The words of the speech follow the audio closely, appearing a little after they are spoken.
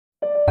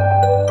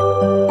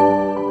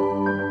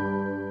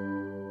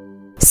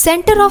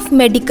Center of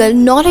Medical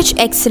Knowledge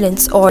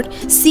Excellence or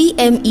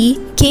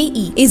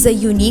CMEKE is a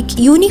unique,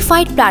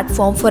 unified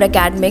platform for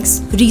academics,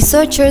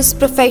 researchers,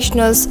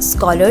 professionals,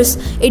 scholars,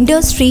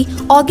 industry,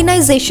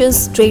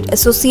 organizations, trade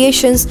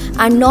associations,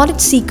 and knowledge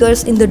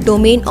seekers in the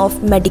domain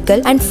of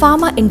medical and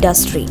pharma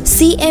industry.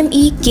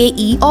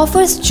 CMEKE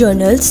offers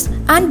journals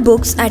and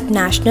books at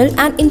national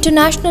and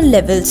international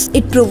levels.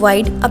 It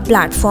provides a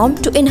platform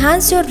to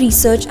enhance your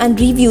research and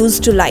reviews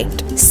to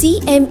light.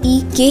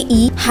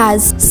 CMEKE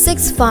has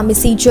 6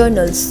 pharmacy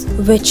journals,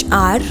 which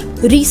are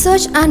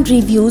Research and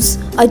Reviews,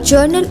 a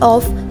journal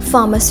of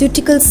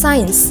pharmaceutical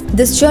science.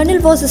 This journal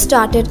was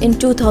started in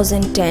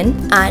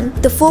 2010 and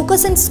the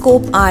focus and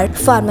scope are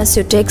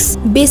pharmaceutics,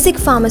 basic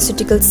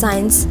pharmaceutical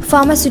science,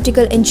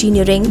 pharmaceutical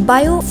engineering,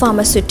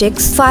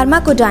 biopharmaceutics,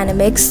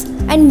 pharmacodynamics,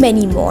 and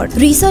many more.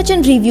 Research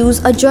and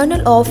Reviews, a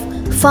journal of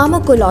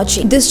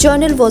pharmacology. This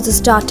journal was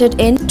started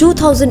in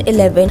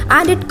 2011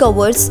 and it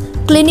covers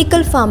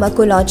clinical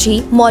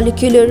pharmacology,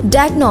 molecular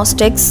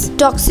diagnostics,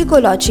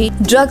 toxicology,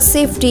 drug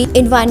safety,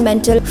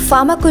 environmental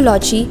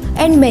pharmacology,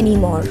 and many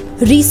more.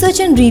 Research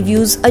and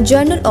Reviews, a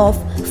journal of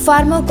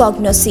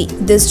pharmacognosy.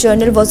 This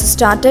journal was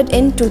started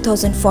in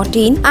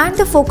 2014 and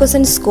the focus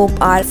and scope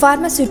are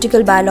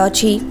pharmaceutical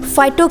biology,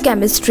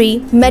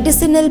 phytochemistry,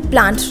 medicinal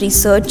plant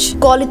research,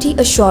 quality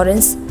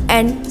assurance,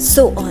 and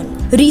so on.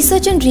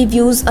 Research and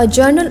Reviews, a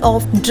journal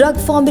of drug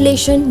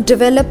formulation,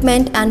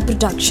 development, and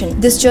production.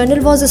 This journal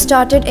was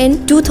started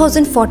in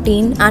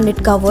 2014 and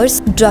it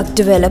covers drug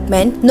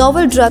development,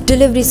 novel drug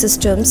delivery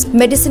systems,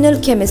 medicinal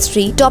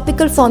chemistry,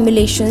 topical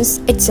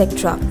formulations,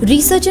 etc.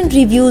 Research and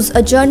Reviews,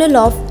 a journal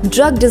of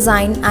drug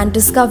design and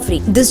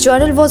discovery. This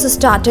journal was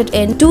started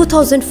in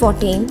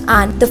 2014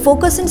 and the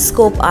focus and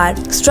scope are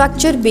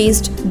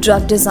structure-based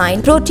drug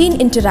design, protein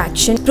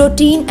interaction,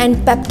 protein and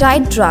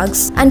peptide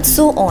drugs, and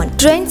so on.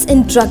 Trends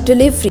in drug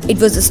delivery. It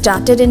was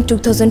started in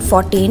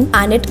 2014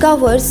 and it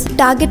covers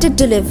targeted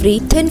delivery,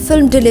 thin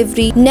film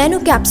delivery,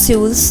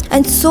 nanocapsules,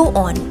 and so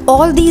on.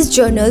 All these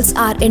journals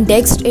are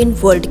indexed in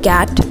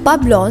WorldCat,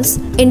 Publons,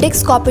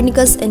 Index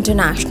Copernicus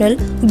International,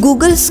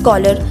 Google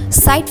Scholar,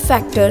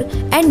 Citefactor,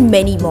 and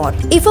many more.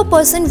 If a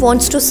person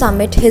wants to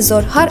submit his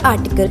or her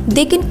article,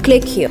 they can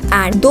click here,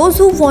 and those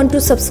who want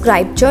to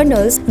subscribe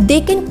journals,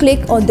 they can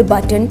click on the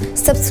button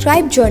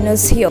Subscribe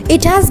Journals here.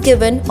 It has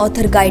given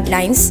author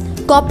guidelines,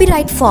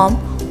 copyright form,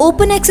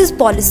 open access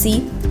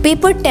policy,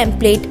 paper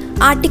template,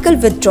 article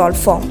withdrawal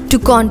form. To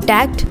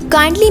contact,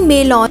 kindly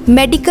mail on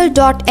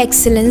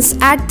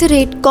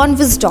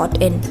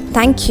medical.excellence@convis.in.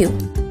 Thank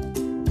you.